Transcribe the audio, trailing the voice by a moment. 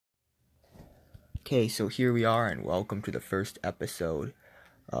Okay, so here we are, and welcome to the first episode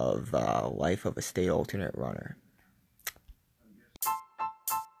of Life of a State Alternate Runner.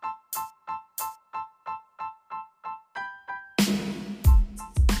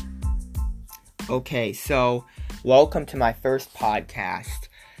 Okay, so welcome to my first podcast.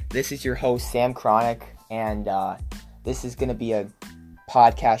 This is your host, Sam Chronic, and this is going to be a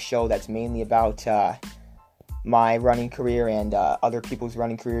podcast show that's mainly about my running career and other people's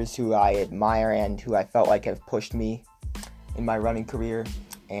running careers who I admire and who I felt like have pushed me in my running career,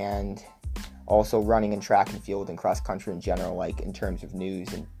 and also running in track and field and cross country in general, like in terms of news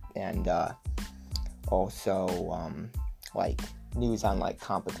and also like news on like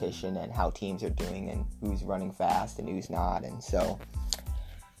competition and how teams are doing and who's running fast and who's not. And so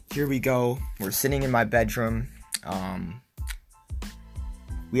here we go. We're sitting in my bedroom.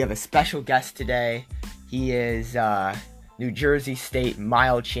 We have a special guest today. He is New Jersey State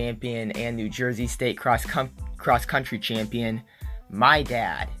mile champion and New Jersey State cross country champion, my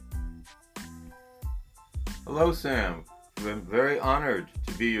dad. Hello, Sam. I'm very honored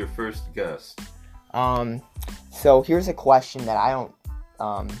to be your first guest. So here's a question that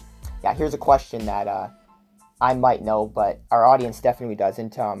here's a question that I might know, but our audience definitely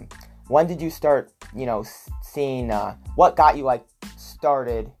doesn't. When did you start, seeing, what got you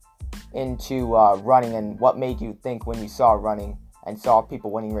started into running, and what made you think when you saw running and saw people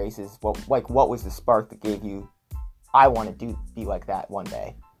winning races, what was the spark that gave you, I want to be like that one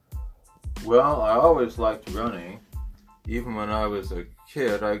day? Well, I always liked running. Even when I was a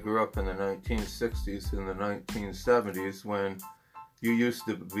kid, I grew up in the 1960s and the 1970s when you used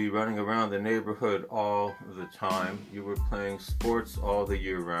to be running around the neighborhood all the time. You were playing sports all the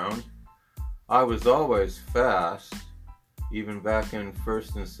year round. I was always fast, even back in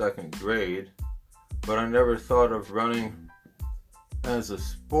first and second grade, but I never thought of running as a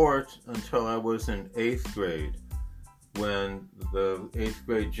sport until I was in 8th grade, when the 8th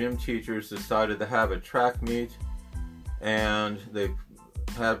grade gym teachers decided to have a track meet, and they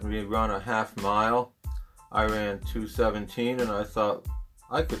had me run a half mile. I ran 2:17, and I thought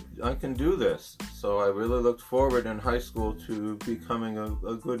I can do this. So I really looked forward in high school to becoming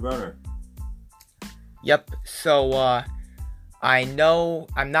a good runner. Yep. So I'm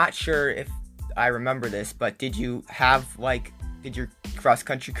not sure if I remember this, but did your cross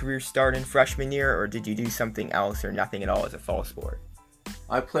country career start in freshman year, or did you do something else or nothing at all as a fall sport?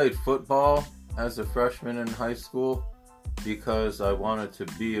 I played football as a freshman in high school because I wanted to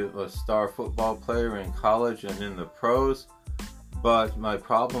be a star football player in college and in the pros, but my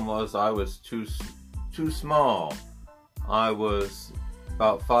problem was I was too small. I was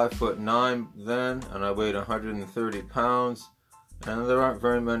about 5'9" then, and I weighed 130 pounds, and there aren't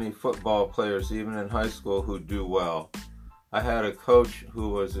very many football players, even in high school, who do well. I had a coach who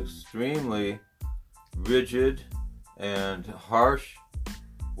was extremely rigid and harsh.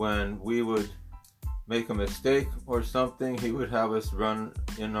 When we would make a mistake or something, he would have us run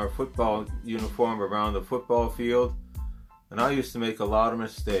in our football uniform around the football field, and I used to make a lot of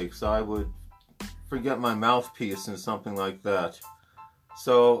mistakes. I would forget my mouthpiece and something like that.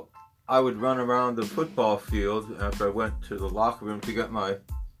 So I would run around the football field after I went to the locker room to get my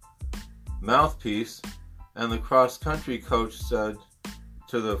mouthpiece, and the cross-country coach said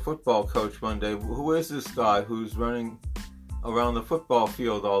to the football coach one day, "Who is this guy who's running around the football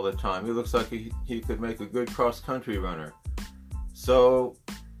field all the time? He looks like he could make a good cross-country runner." So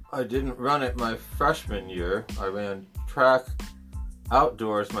I didn't run it my freshman year. I ran track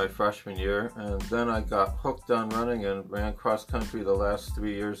outdoors my freshman year, and then I got hooked on running and ran cross-country the last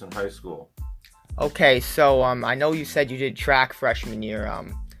 3 years in high school. Okay, so I know you said you did track freshman year.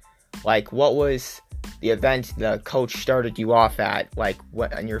 What was the event the coach started you off at,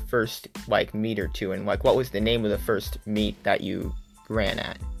 what on your first meet or two, and what was the name of the first meet that you ran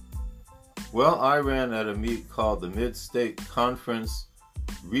at? Well, I ran at a meet called the Mid-State Conference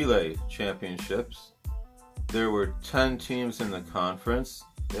Relay Championships. There were 10 teams in the conference.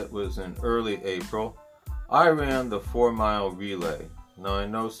 It was in early April. I ran the 4-mile relay. Now, I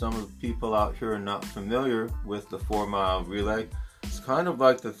know some of the people out here are not familiar with the 4-mile relay. It's kind of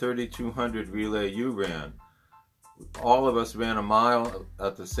like the 3200 relay you ran. All of us ran a mile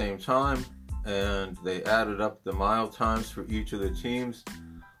at the same time, and they added up the mile times for each of the teams.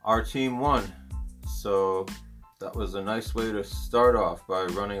 Our team won. So that was a nice way to start off, by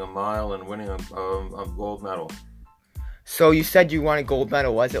running a mile and winning a gold medal. So you said you won a gold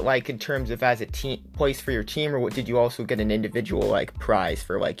medal. Was it in terms of as a team place for your team, or did you also get an individual prize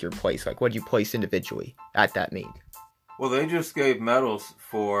for your place? What did you place individually at that meet? Well, they just gave medals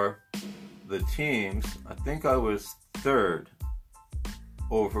for the teams. I think I was third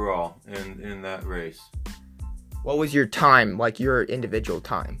overall in that race. What was your time, like your individual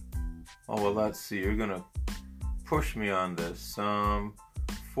time? Oh, well, let's see. You're going to push me on this.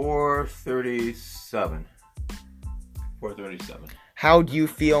 4:37. 4:37. How do you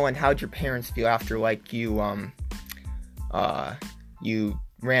feel, and how'd your parents feel after like you ran a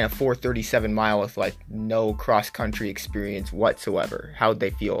 4:37 mile with like no cross country experience whatsoever? How'd they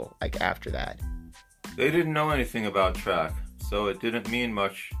feel like after that? They didn't know anything about track, so it didn't mean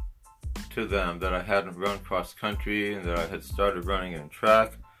much to them that I hadn't run cross country and that I had started running in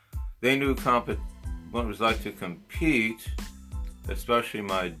track. They knew what it was like to compete, especially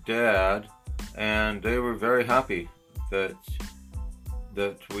my dad, and they were very happy that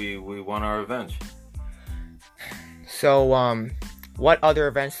we won our event. So what other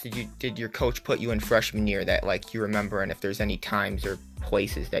events did your coach put you in freshman year that like you remember, and if there's any times or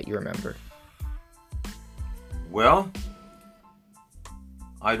places that you remember? Well,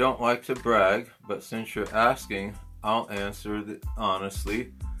 I don't like to brag, but since you're asking, I'll answer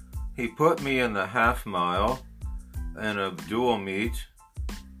honestly. He put me in the half mile in a dual meet,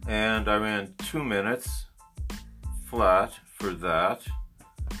 and I ran 2 minutes flat for that.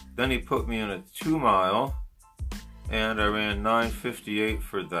 Then he put me in a 2 mile, and I ran 9:58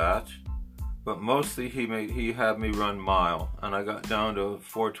 for that. But mostly he had me run mile, and I got down to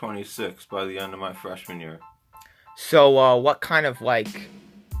 4:26 by the end of my freshman year. So what kind of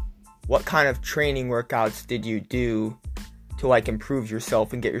training workouts did you do to like improve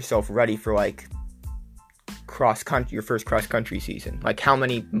yourself and get yourself ready for like cross country, your first cross country season? Like how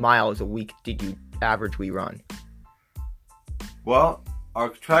many miles a week did you averagely run? Well, our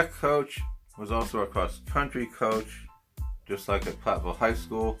track coach was also our cross country coach, just like at Platteville High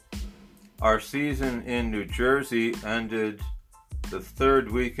School. Our season in New Jersey ended the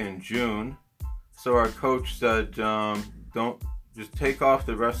 3rd week in June. So our coach said, don't just take off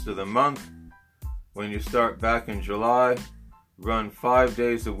the rest of the month. When you start back in July, run 5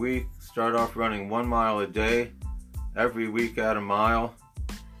 days a week. Start off running 1 mile a day. Every week add a mile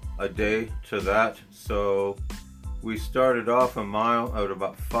a day to that. So we started off a mile at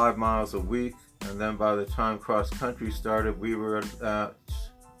about 5 miles a week. And then by the time cross country started, we were at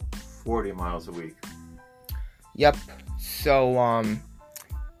 40 miles a week. Yep. So,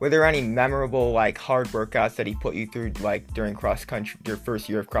 were there any memorable like hard workouts that he put you through like during cross country, your first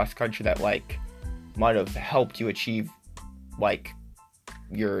year of cross country, that like might have helped you achieve like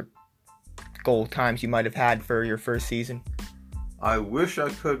your goal times you might have had for your first season? I wish I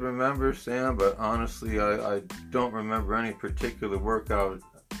could remember, Sam, but honestly I don't remember any particular workout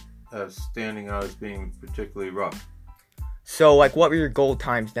as standing out as being particularly rough. So like what were your goal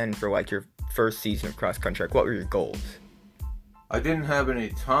times then for like your first season of cross country? Like, what were your goals? I didn't have any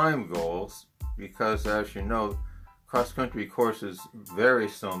time goals because, as you know, cross-country courses vary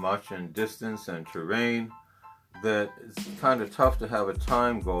so much in distance and terrain that it's kind of tough to have a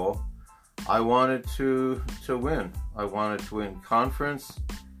time goal. I wanted to win. I wanted to win conference.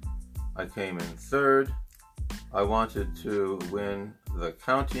 I came in 3rd. I wanted to win the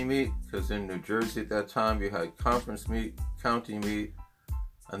county meet because in New Jersey at that time you had conference meet, county meet,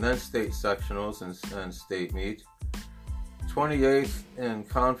 and then state sectionals and state meet. 28th in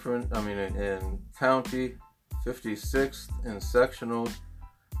county, 56th in sectionals.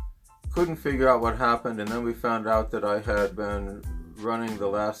 Couldn't figure out what happened, and then we found out that I had been running the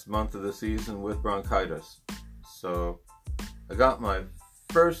last month of the season with bronchitis. So I got my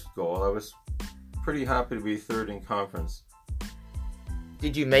first goal. I was pretty happy to be 3rd in conference.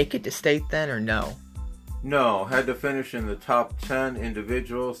 Did you make it to state then or no? No, had to finish in the top 10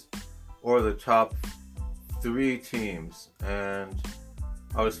 individuals or the top 3 teams, and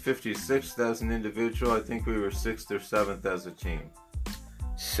I was 56th as an individual. I think we were 6th or 7th as a team.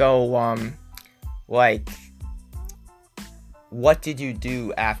 So, like, what did you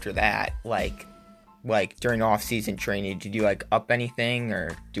do after that? Like during off-season training, did you like up anything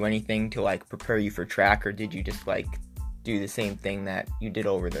or do anything to like prepare you for track, or did you just like do the same thing that you did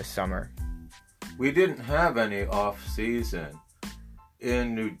over the summer? We didn't have any off-season.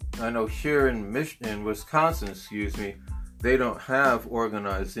 I know here in Wisconsin, they don't have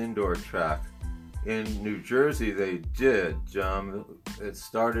organized indoor track. In New Jersey, they did. It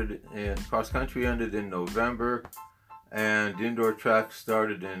started in cross-country, ended in November, and indoor track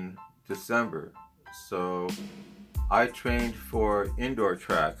started in December. So I trained for indoor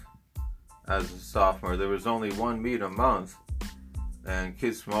track as a sophomore. There was only 1 meet a month, and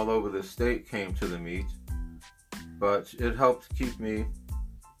kids from all over the state came to the meet. But it helped keep me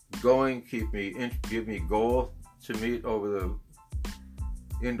going, give me goal to meet over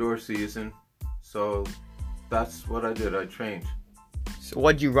the indoor season. So that's what I did. I trained. So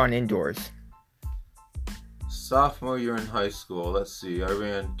what'd you run indoors? Sophomore year in high school, let's see, I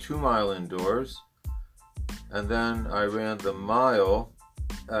ran 2 mile indoors, and then I ran the mile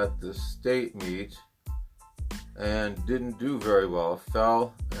at the state meet and didn't do very well.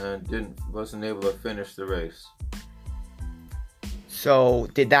 Fell and wasn't able to finish the race. So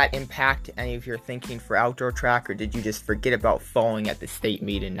did that impact any of your thinking for outdoor track, or did you just forget about falling at the state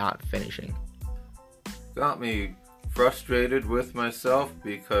meet and not finishing? Got me frustrated with myself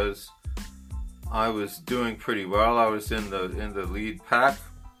because I was doing pretty well. I was in the lead pack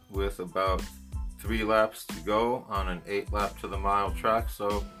with about 3 laps to go on an 8 lap to the mile track,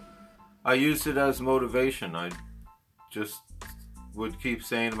 so I used it as motivation. I just would keep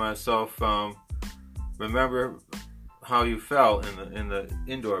saying to myself, remember how you fell in the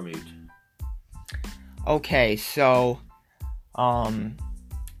indoor meet. Okay, so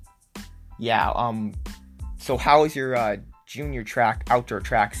so how was your junior track outdoor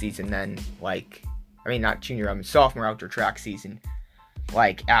track season then? Not junior, sophomore outdoor track season,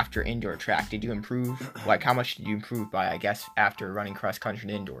 after indoor track? Did you improve? How much did you improve by, I guess, after running cross country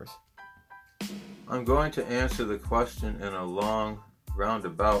indoors? I'm going to answer the question in a long,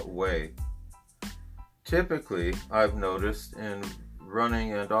 roundabout way. Typically, I've noticed in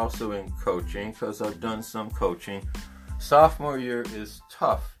running and also in coaching, because I've done some coaching, sophomore year is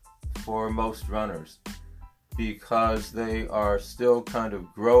tough for most runners because they are still kind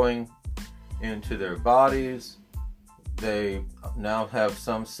of growing into their bodies. They now have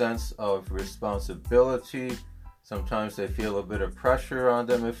some sense of responsibility. Sometimes they feel a bit of pressure on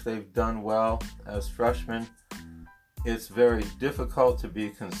them if they've done well as freshmen. It's very difficult to be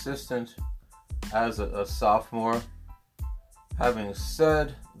consistent as a sophomore. Having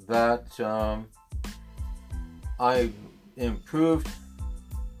said that, I improved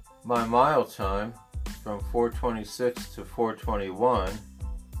my mile time from 4:26 to 4:21,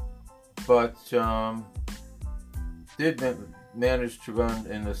 but did manage to run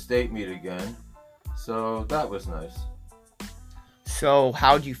in the state meet again, so that was nice. So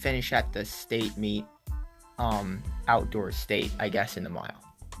how did you finish at the state meet, outdoor state, I guess, in the mile?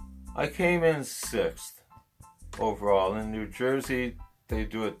 I came in 6th overall. In New Jersey, they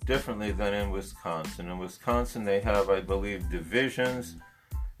do it differently than in Wisconsin. In Wisconsin, they have, I believe, divisions,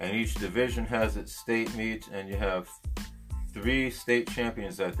 and each division has its state meet, and you have 3 state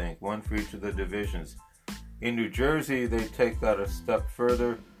champions, I think, 1 for each of the divisions. In New Jersey, they take that a step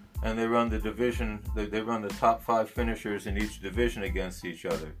further, and they run the division. They run the top 5 finishers in each division against each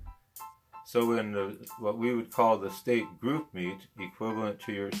other. So in what we would call the state group meet, equivalent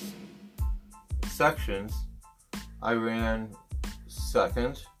to your sections, I ran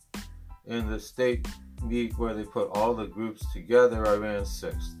 2nd. In the state meet where they put all the groups together, I ran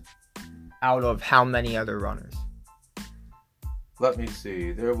 6th. Out of how many other runners? Let me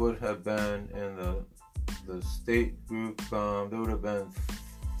see. There would have been in the state group, there would have been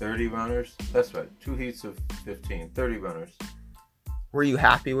 30 runners. That's right, 2 heats of 15, 30 runners. Were you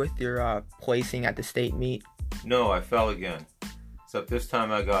happy with your placing at the state meet? No, I fell again. Except this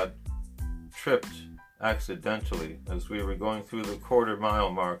time I got tripped accidentally as we were going through the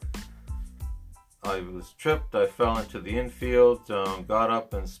quarter-mile mark. I was tripped, I fell into the infield, got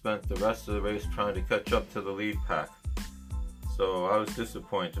up and spent the rest of the race trying to catch up to the lead pack. So I was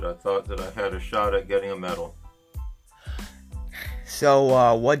disappointed. I thought that I had a shot at getting a medal.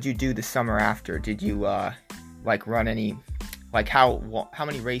 So what'd you do the summer after? Did you run any, how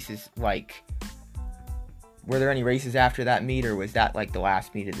many races, were there any races after that meet, or was that the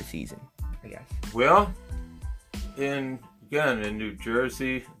last meet of the season, I guess? Well, in New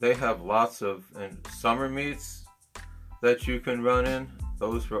Jersey, they have lots of summer meets that you can run in.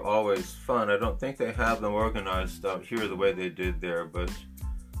 Those were always fun. I don't think they have them organized out here the way they did there, but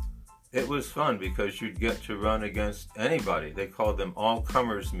it was fun because you'd get to run against anybody. They called them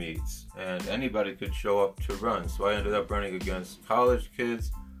all-comers meets, and anybody could show up to run. So I ended up running against college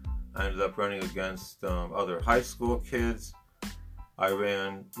kids. I ended up running against other high school kids. I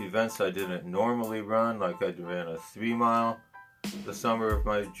ran events I didn't normally run, I ran a 3 mile the summer of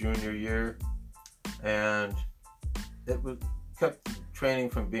my junior year, and it kept training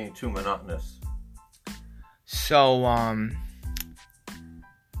from being too monotonous. So,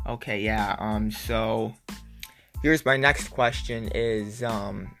 so here's my next question is,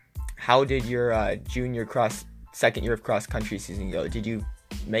 how did your second year of cross country season go? Did you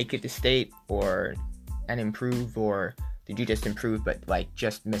make it to state and improve, or did you just improve but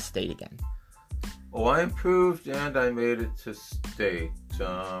just miss state again? Oh, I improved and I made it to state.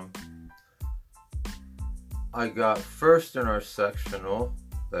 I got first in our sectional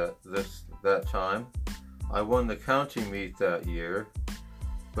that time. I won the county meet that year,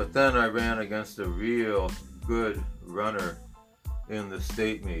 But then I ran against a real good runner in the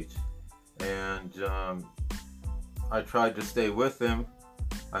state meet, and I tried to stay with him.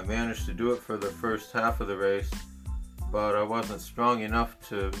 I managed to do it for the first half of the race, but I wasn't strong enough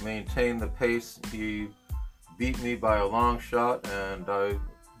to maintain the pace. He beat me by a long shot, and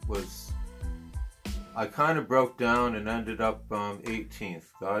I kind of broke down and ended up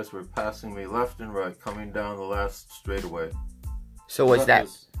 18th. Guys were passing me left and right coming down the last straightaway. So was that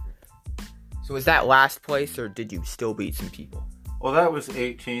last place, or did you still beat some people? Well, that was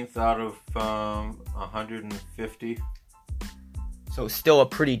 18th out of 150. So still a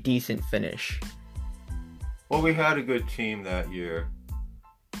pretty decent finish. Well, we had a good team that year,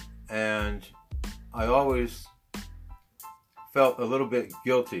 and I always felt a little bit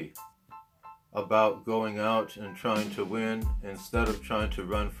guilty about going out and trying to win instead of trying to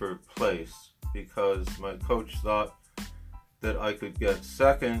run for place, because my coach thought that I could get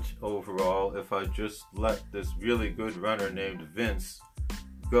second overall if I just let this really good runner named Vince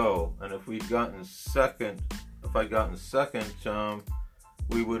go. And if I'd gotten second,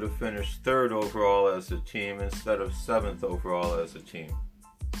 we would have finished third overall as a team instead of seventh overall as a team.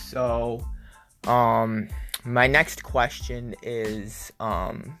 So, my next question is,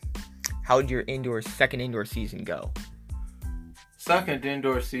 how did your second indoor season go? Second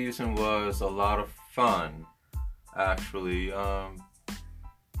indoor season was a lot of fun, actually.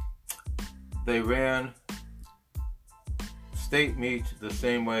 They ran state meet the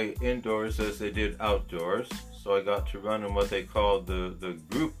same way indoors as they did outdoors. So I got to run in what they called the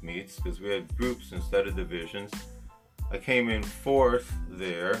group meets, because we had groups instead of divisions. I came in fourth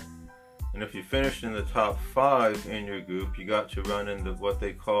there, and if you finished in the top 5 in your group, you got to run in what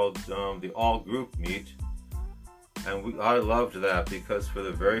they called the all-group meet. And I loved that, because for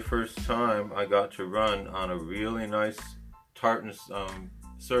the very first time I got to run on a really nice tartan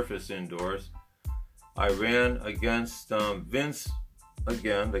surface indoors. I ran against Vince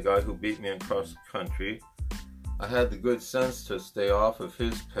again, the guy who beat me in cross country. I had the good sense to stay off of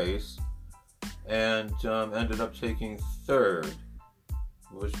his pace, and ended up taking third,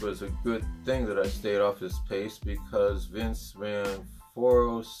 which was a good thing that I stayed off his pace, because Vince ran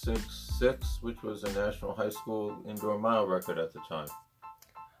 4:06.6, which was a national high school indoor mile record at the time.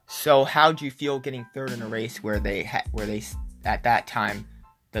 So how'd you feel getting third in a race where they at that time,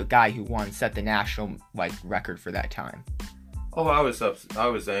 the guy who won set the national record for that time? Oh, I was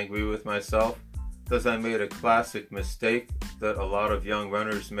angry with myself, because I made a classic mistake that a lot of young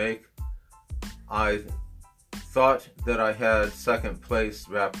runners make. I thought that I had second place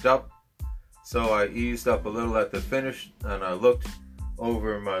wrapped up, so I eased up a little at the finish, and I looked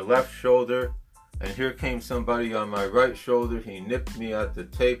over my left shoulder, and here came somebody on my right shoulder. He nipped me at the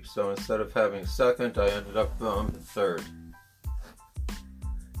tape, so instead of having second, I ended up third.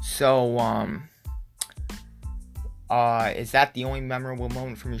 So, is that the only memorable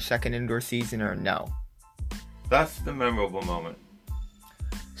moment from your second indoor season, or no? That's the memorable moment.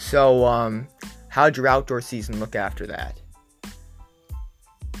 So, how'd your outdoor season look after that?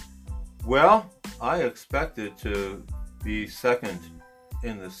 Well, I expected to be second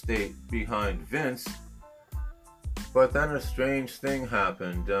in the state behind Vince, but then a strange thing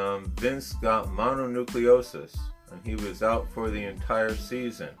happened. Vince got mononucleosis, and he was out for the entire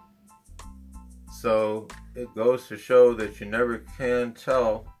season. So it goes to show that you never can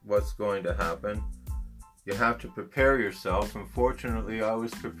tell what's going to happen. You have to prepare yourself. Unfortunately, I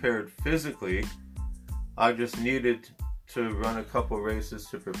was prepared physically. I just needed to run a couple races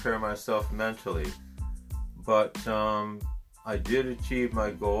to prepare myself mentally. But I did achieve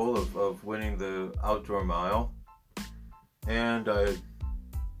my goal of winning the outdoor mile. And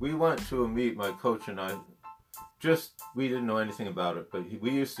we went to a meet, my coach and I. We didn't know anything about it, but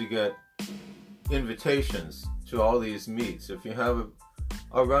we used to get invitations to all these meets. If you have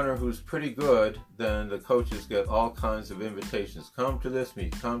a runner who's pretty good, then the coaches get all kinds of invitations. Come to this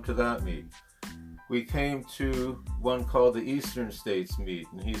meet, come to that meet. We came to one called the Eastern States meet,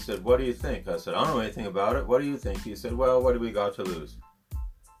 and he said, "What do you think?" I said, "I don't know anything about it. What do you think?" He said, "Well, what do we got to lose?"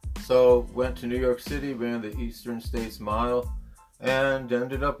 So went to New York City, ran the Eastern States mile, and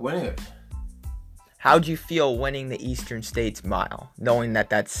ended up winning it. How'd you feel winning the Eastern States mile, knowing that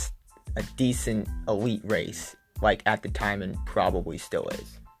that's a decent elite race, at the time, and probably still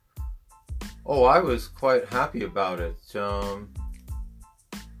is? Oh, I was quite happy about it.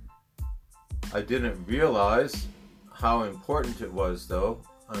 I didn't realize how important it was, though,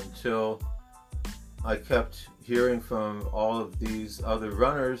 until I kept hearing from all of these other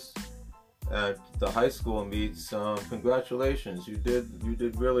runners at the high school meets. Congratulations, you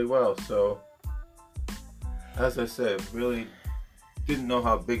did really well. So, as I said, really didn't know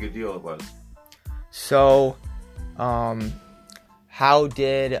how big a deal it was. So, how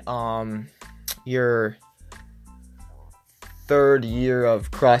did your third year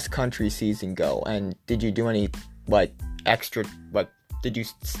of cross country season go? And did you do any extra? Did you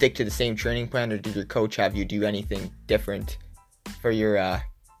stick to the same training plan, or did your coach have you do anything different for your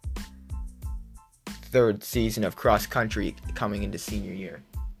third season of cross country coming into senior year?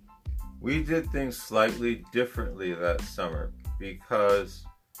 We did things slightly differently that summer because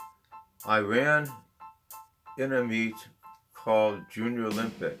I ran in a meet called Junior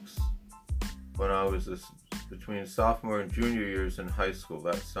Olympics when I was between sophomore and junior years in high school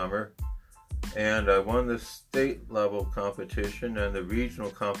that summer. And I won the state level competition and the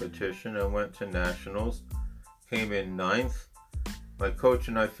regional competition and went to nationals, came in 9th. My coach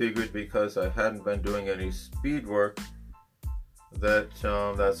and I figured because I hadn't been doing any speed work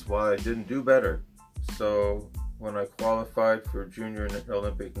that's why I didn't do better. So when I qualified for Junior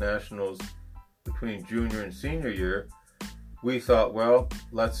Olympic Nationals between junior and senior year, we thought, well,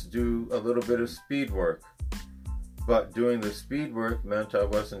 let's do a little bit of speed work. But doing the speed work meant I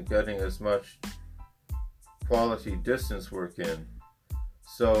wasn't getting as much quality distance work in.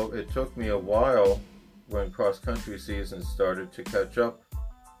 So it took me a while when cross-country season started to catch up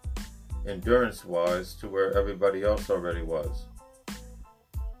endurance-wise to where everybody else already was.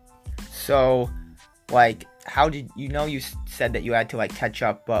 So, how did you said that you had to catch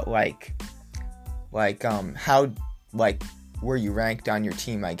up, but how were you ranked on your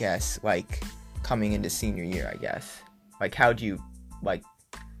team, I guess, coming into senior year, I guess? How do you,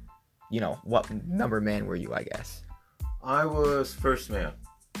 what number man were you, I guess? I was first man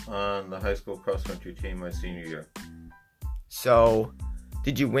on the high school cross-country team my senior year. So,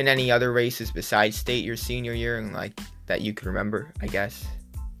 did you win any other races besides state your senior year and, that you can remember, I guess?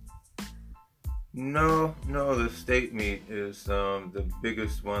 No, the state meet is the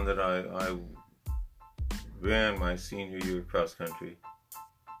biggest one that I ran my senior year cross country.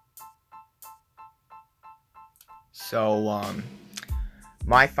 So,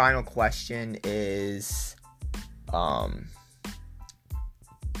 my final question is,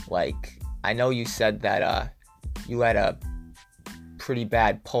 I know you said that you had a pretty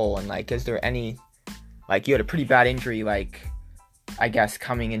bad pull, and is there any, you had a pretty bad injury, I guess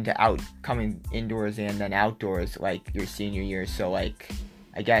coming indoors and then outdoors, your senior year. So, I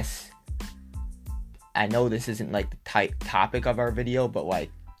guess, I know this isn't, the topic of our video, but,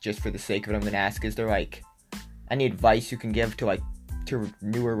 just for the sake of it, I'm going to ask, is there, any advice you can give to, to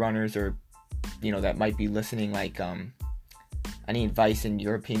newer runners or, that might be listening, any advice in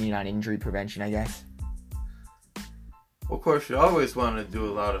your opinion on injury prevention, I guess? Well, of course, you always want to do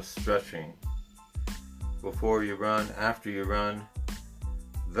a lot of stretching before you run, after you run.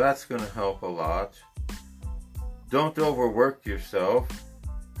 That's going to help a lot. Don't overwork yourself.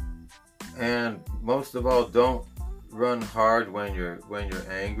 And most of all, don't run hard when you're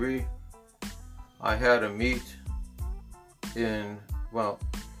angry. I had a meet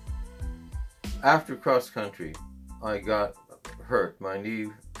after cross country, I got hurt. My knee,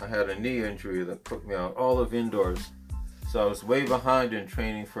 I had a knee injury that put me out all of indoors. So I was way behind in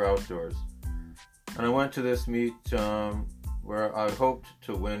training for outdoors. And I went to this meet where I hoped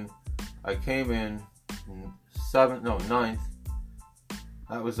to win. I came in 9th.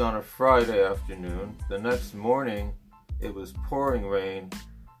 That was on a Friday afternoon. The next morning, it was pouring rain,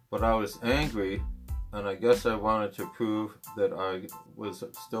 but I was angry, and I guess I wanted to prove that I was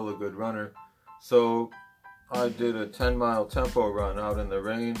still a good runner. So I did a 10-mile tempo run out in the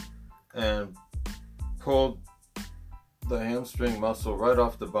rain and pulled the hamstring muscle right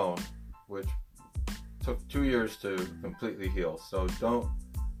off the bone, which took 2 years to completely heal. So don't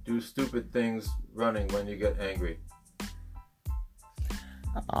do stupid things running when you get angry.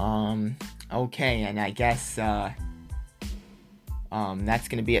 Okay, and I guess that's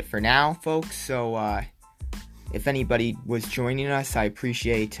gonna be it for now, folks. So if anybody was joining us, I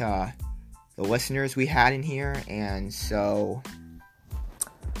appreciate the listeners we had in here, and so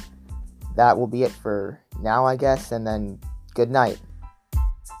that will be it for now, I guess, and then good night.